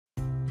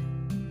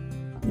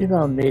You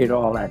don't need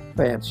all that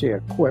fancy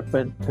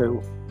equipment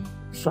to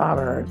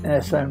solder an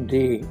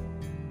SMD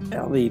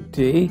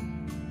LED.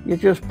 You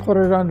just put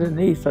it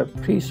underneath a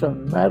piece of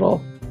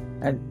metal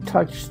and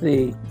touch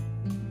the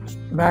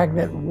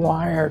magnet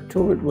wire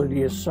to it with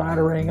your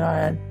soldering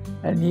iron,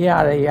 and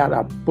yada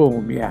yada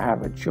boom, you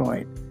have a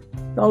joint.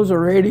 Those are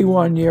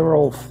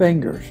 81-year-old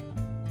fingers.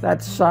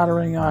 That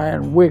soldering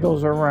iron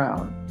wiggles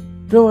around.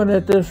 Doing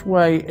it this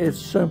way is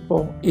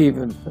simple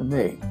even for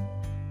me.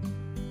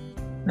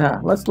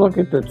 Now let's look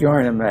at the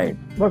joint I made.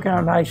 Look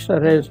how nice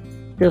that is.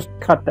 Just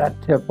cut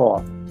that tip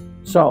off.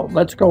 So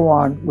let's go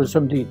on with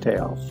some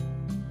details.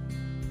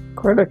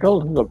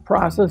 Critical to the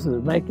process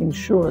is making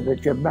sure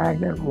that your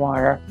magnet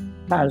wire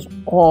has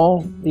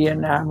all the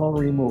enamel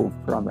removed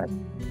from it.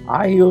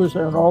 I use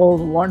an old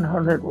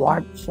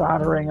 100-watt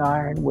soldering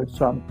iron with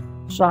some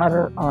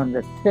solder on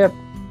the tip,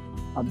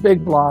 a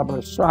big blob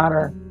of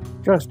solder.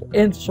 Just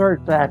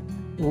insert that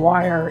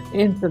wire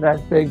into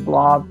that big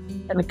blob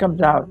and it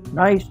comes out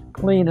nice,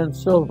 clean, and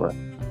silver.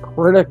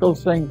 Critical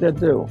thing to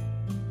do.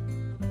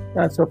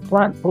 That's a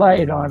flat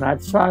blade on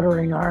that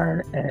soldering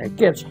iron and it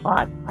gets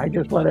hot. I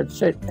just let it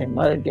sit and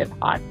let it get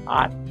hot.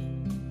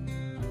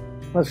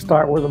 Let's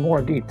start with a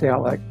more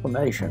detailed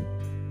explanation.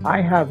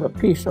 I have a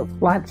piece of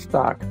flat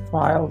stock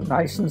filed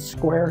nice and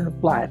square and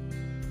flat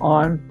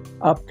on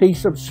a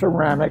piece of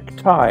ceramic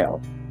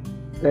tile.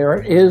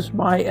 There is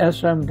my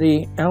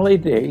SMD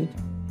LED.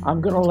 I'm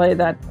going to lay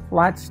that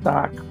flat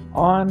stock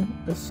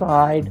on the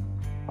side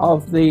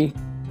of the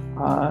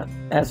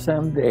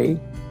SMD,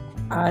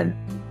 and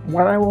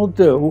what I will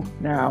do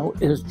now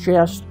is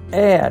just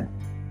add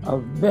a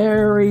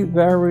very,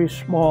 very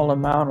small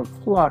amount of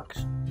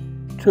flux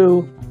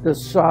to the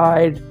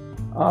side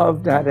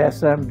of that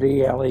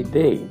SMD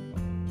LED.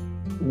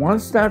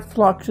 Once that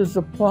flux is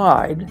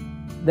applied,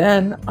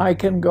 then I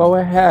can go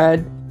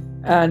ahead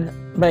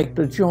and make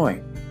the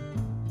joint.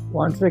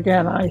 Once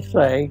again, I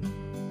say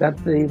that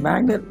the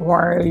magnet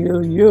wire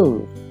you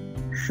use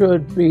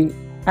should be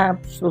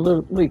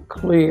absolutely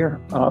clear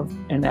of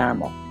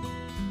enamel.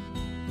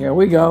 Here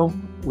we go.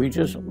 We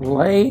just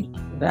lay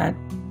that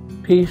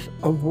piece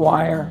of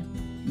wire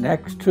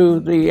next to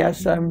the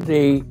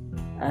SMD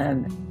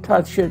and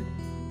touch it,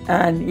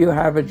 and you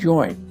have a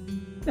joint.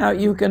 Now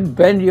you can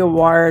bend your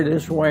wire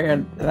this way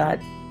and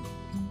that.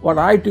 What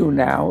I do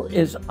now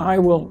is I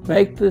will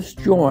make this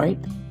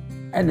joint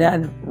and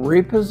then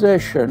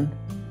reposition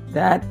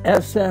that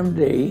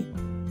SMD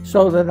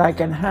so that I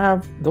can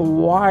have the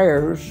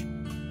wires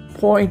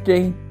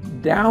pointing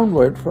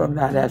downward from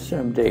that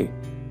SMD.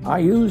 I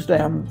use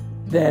them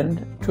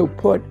then to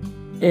put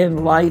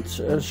in lights,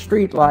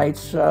 street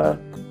lights,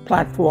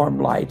 platform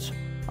lights.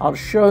 I'll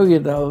show you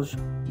those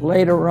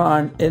later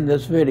on in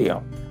this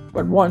video.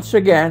 But once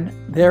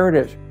again, there it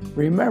is.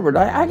 Remember,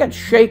 I got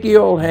shaky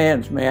old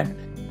hands, man.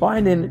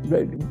 Finding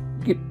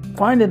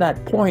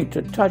that point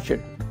to touch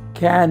it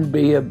can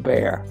be a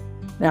bear.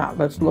 Now,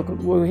 let's look at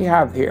what we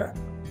have here.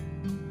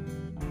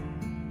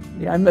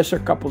 Yeah, I miss a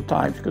couple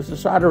times because the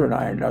soldering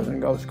iron doesn't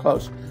go as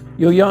close.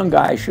 You young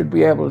guys should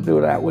be able to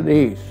do that with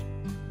ease.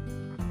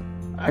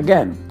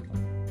 Again,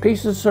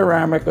 piece of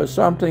ceramic or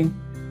something,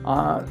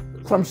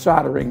 some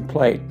soldering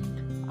plate,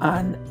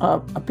 and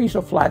a piece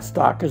of flat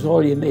stock is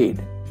all you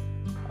need.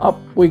 Up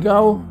we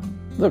go.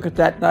 Look at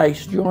that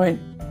nice joint.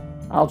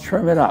 I'll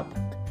trim it up.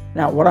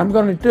 Now, what I'm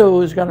going to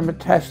do is going to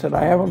test it.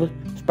 I have a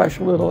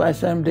special little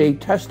SMD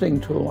testing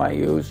tool I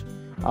use.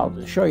 I'll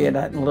show you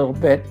that in a little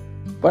bit.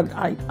 But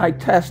I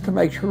test to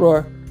make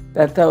sure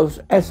that those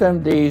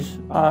SMDs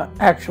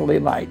actually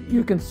light.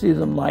 You can see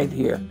them light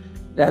here.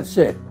 That's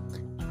it.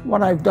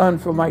 What I've done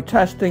for my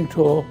testing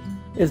tool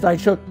is I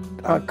took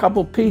a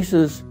couple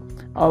pieces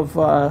of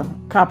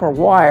copper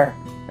wire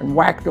and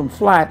whacked them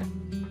flat,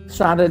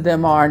 soldered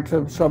them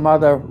onto some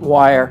other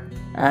wire,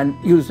 and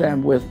use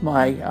them with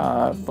my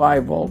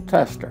 5-volt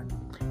tester.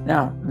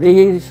 Now,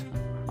 these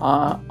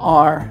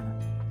are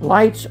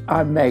lights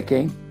I'm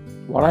making.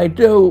 What I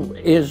do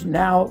is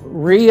now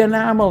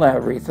re-enamel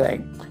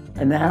everything.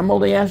 Enamel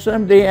the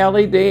SMD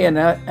LED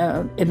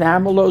and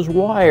enamel those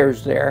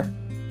wires there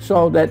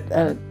so that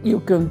you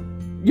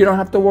don't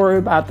have to worry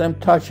about them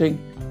touching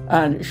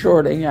and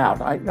shorting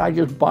out. I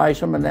just buy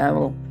some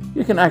enamel.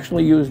 You can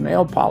actually use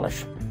nail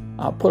polish.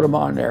 Put them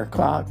on there,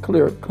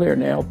 clear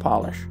nail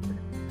polish.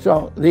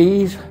 So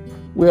these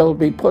will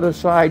be put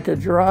aside to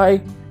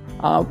dry.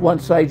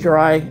 Once they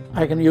dry,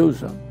 I can use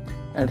them.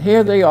 And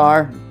here they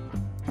are,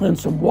 and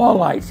some wall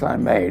lights I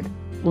made.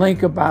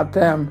 Link about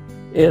them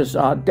is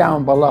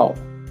down below.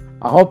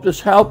 I hope this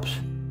helps.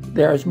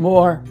 There's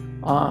more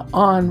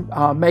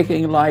on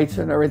making lights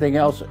and everything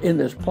else in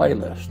this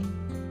playlist.